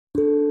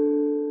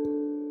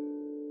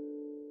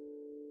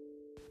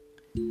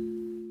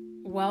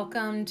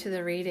Welcome to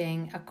the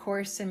reading A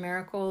Course in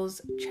Miracles,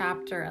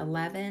 Chapter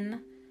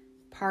 11,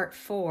 Part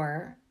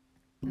 4,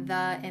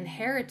 The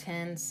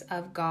Inheritance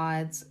of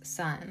God's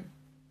Son.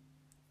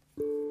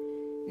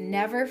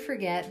 Never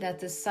forget that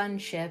the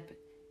sonship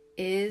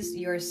is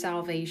your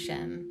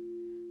salvation,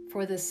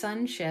 for the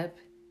sonship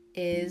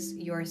is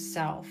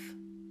yourself.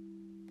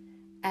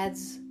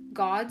 As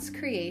God's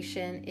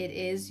creation, it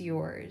is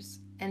yours,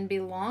 and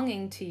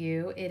belonging to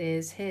you, it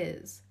is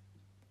His.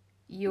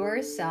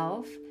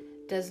 Yourself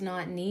does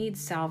not need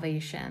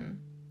salvation,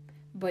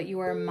 but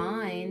your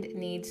mind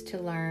needs to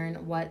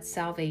learn what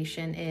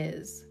salvation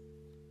is.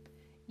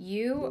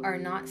 You are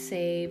not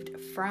saved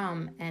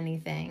from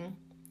anything,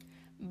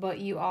 but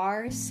you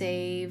are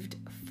saved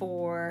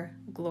for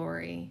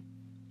glory.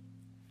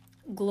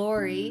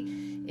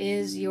 Glory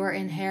is your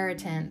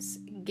inheritance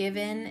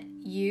given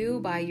you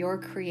by your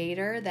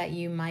Creator that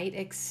you might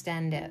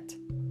extend it.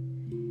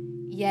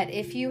 Yet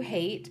if you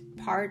hate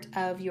part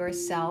of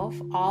yourself,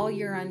 all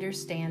your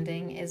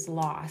understanding is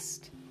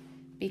lost,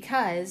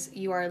 because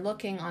you are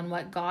looking on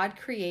what God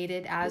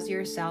created as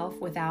yourself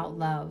without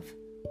love.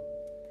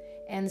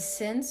 And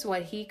since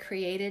what He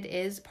created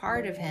is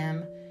part of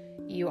Him,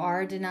 you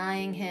are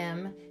denying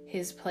Him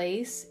His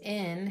place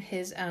in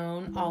His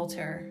own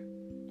altar.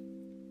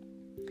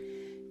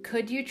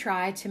 Could you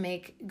try to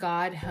make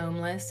God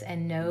homeless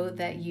and know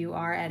that you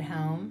are at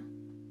home?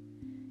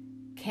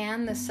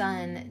 Can the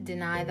Son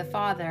deny the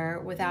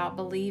Father without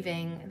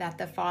believing that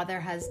the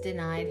Father has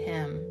denied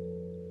Him?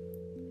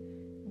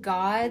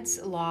 God's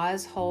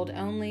laws hold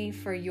only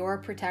for your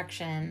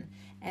protection,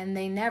 and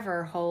they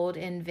never hold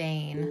in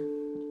vain.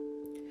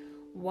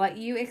 What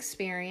you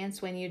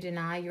experience when you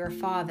deny your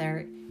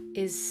Father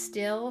is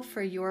still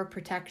for your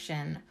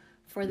protection,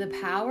 for the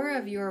power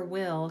of your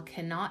will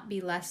cannot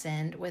be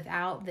lessened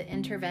without the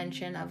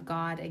intervention of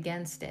God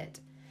against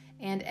it.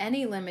 And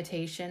any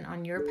limitation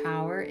on your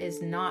power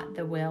is not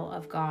the will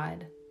of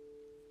God.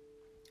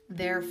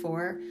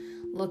 Therefore,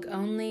 look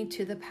only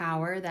to the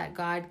power that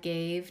God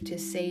gave to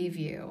save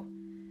you,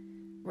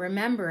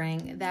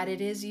 remembering that it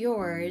is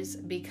yours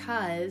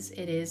because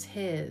it is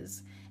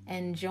His,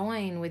 and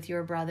join with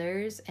your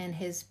brothers in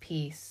His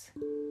peace.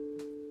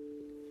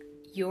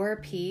 Your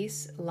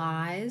peace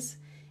lies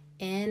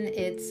in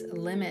its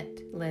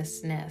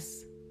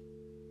limitlessness.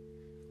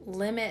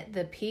 Limit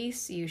the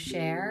peace you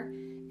share,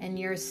 and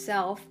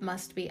yourself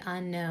must be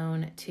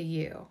unknown to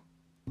you.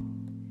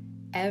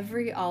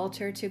 Every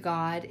altar to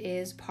God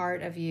is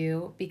part of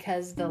you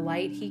because the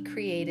light He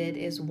created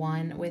is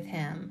one with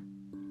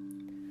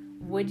Him.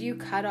 Would you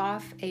cut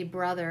off a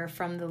brother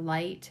from the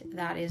light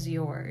that is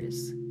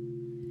yours?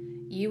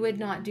 You would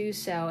not do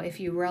so if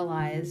you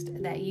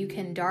realized that you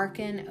can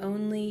darken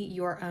only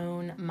your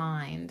own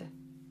mind.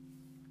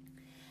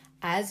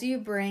 As you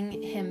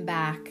bring Him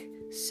back,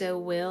 so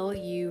will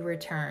you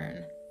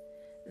return.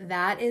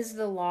 That is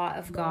the law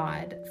of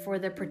God for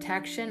the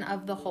protection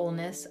of the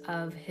wholeness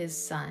of His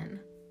Son.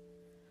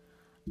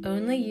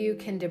 Only you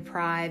can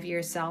deprive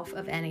yourself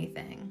of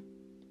anything.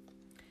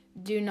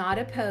 Do not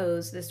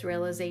oppose this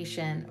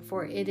realization,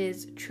 for it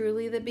is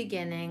truly the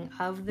beginning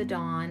of the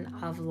dawn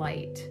of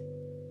light.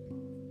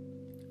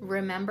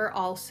 Remember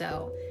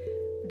also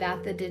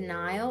that the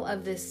denial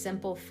of this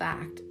simple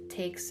fact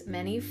takes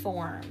many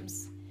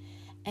forms,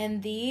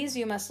 and these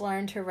you must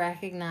learn to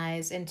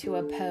recognize and to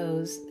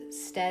oppose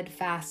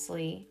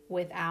steadfastly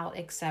without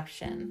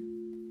exception.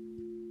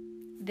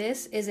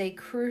 This is a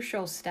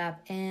crucial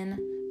step in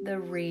the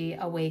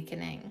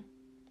reawakening.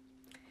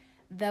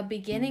 The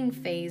beginning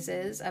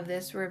phases of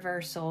this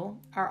reversal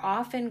are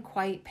often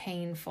quite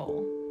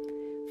painful,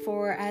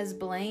 for as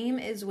blame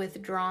is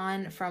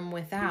withdrawn from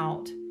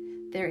without,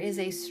 there is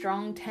a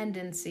strong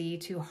tendency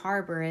to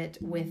harbor it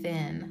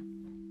within.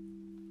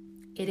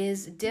 It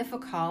is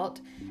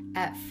difficult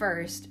at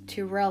first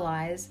to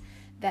realize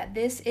that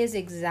this is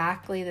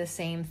exactly the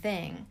same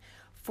thing,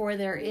 for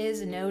there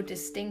is no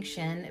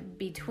distinction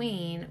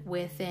between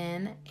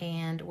within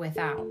and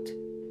without.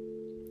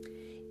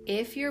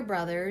 If your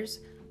brothers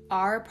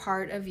are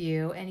part of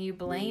you and you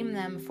blame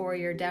them for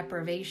your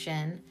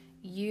deprivation,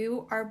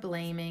 you are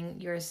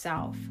blaming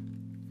yourself.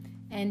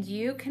 And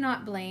you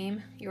cannot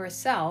blame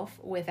yourself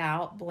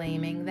without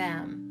blaming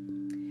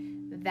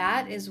them.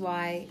 That is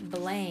why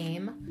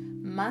blame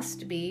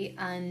must be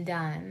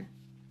undone,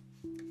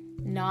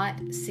 not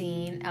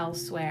seen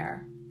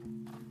elsewhere.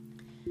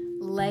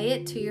 Lay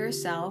it to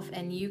yourself,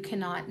 and you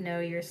cannot know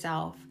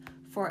yourself,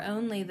 for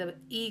only the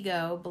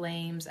ego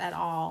blames at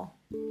all.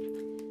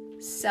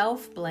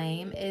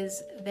 Self-blame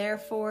is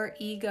therefore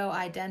ego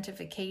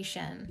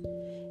identification,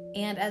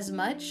 and as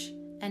much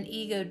an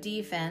ego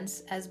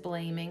defense as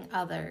blaming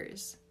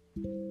others.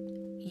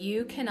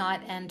 You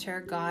cannot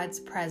enter God's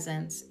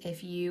presence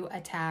if you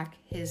attack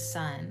His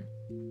Son.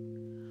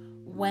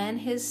 When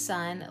His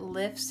Son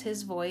lifts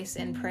His voice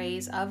in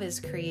praise of His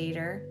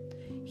Creator,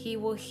 He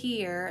will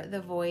hear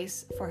the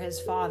voice for His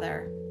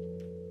Father.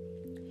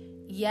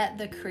 Yet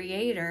the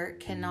Creator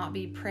cannot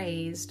be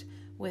praised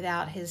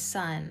without His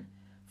Son,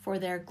 for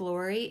their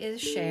glory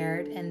is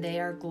shared and they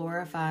are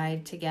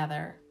glorified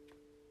together.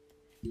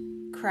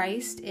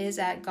 Christ is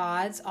at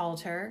God's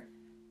altar,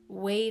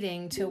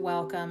 waiting to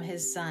welcome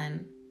his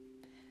Son.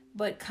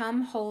 But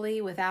come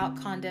wholly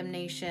without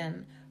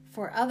condemnation,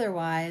 for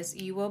otherwise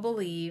you will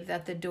believe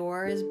that the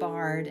door is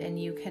barred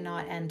and you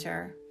cannot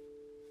enter.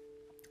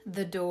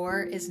 The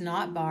door is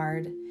not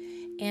barred,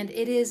 and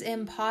it is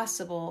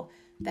impossible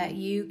that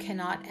you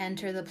cannot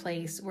enter the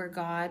place where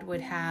God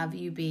would have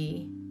you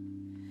be.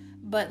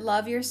 But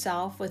love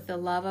yourself with the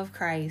love of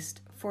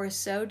Christ, for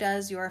so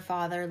does your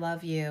Father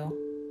love you.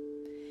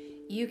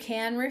 You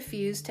can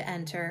refuse to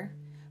enter,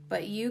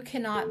 but you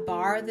cannot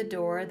bar the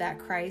door that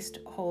Christ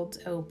holds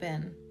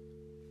open.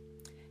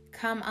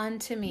 Come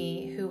unto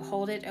me, who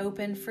hold it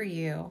open for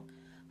you,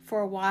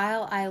 for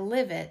while I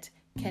live it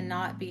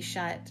cannot be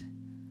shut,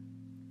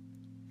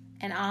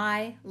 and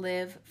I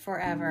live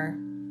forever.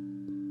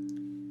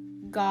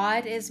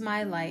 God is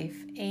my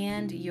life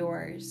and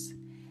yours,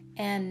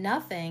 and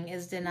nothing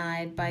is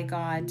denied by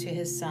God to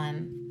his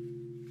Son.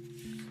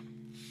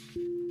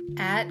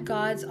 At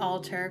God's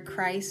altar,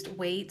 Christ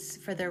waits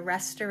for the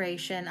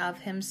restoration of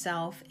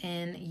himself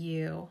in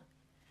you.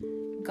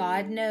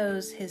 God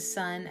knows his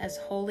Son as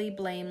wholly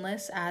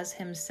blameless as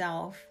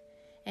himself,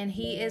 and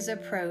he is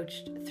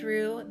approached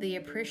through the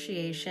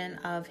appreciation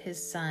of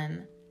his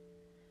Son.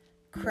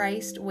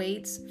 Christ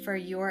waits for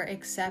your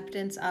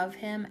acceptance of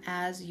him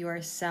as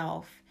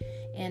yourself,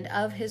 and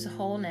of his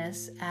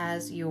wholeness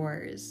as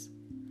yours.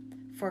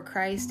 For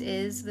Christ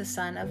is the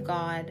Son of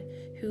God,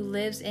 who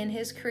lives in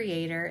his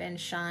Creator and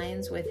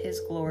shines with his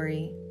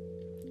glory.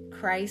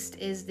 Christ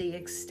is the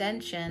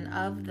extension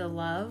of the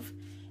love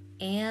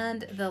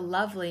and the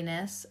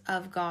loveliness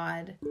of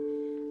God,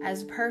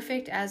 as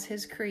perfect as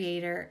his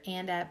Creator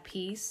and at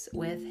peace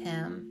with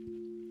him.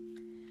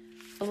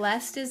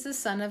 Blessed is the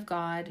Son of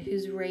God,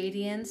 whose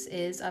radiance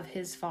is of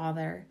his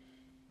Father,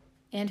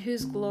 and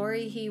whose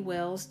glory he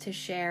wills to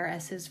share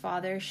as his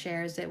Father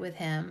shares it with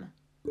him.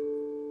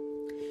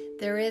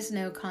 There is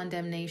no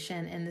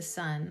condemnation in the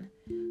Son,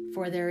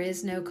 for there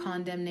is no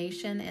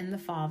condemnation in the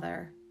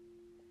Father.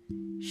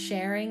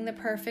 Sharing the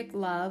perfect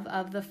love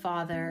of the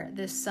Father,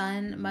 the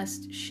Son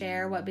must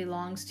share what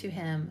belongs to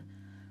him,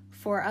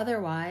 for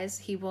otherwise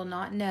he will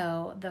not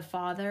know the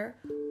Father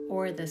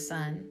or the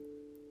Son.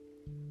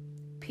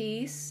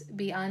 Peace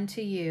be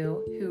unto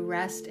you who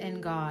rest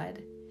in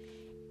God,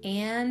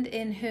 and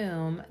in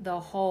whom the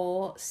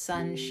whole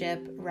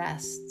sonship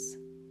rests.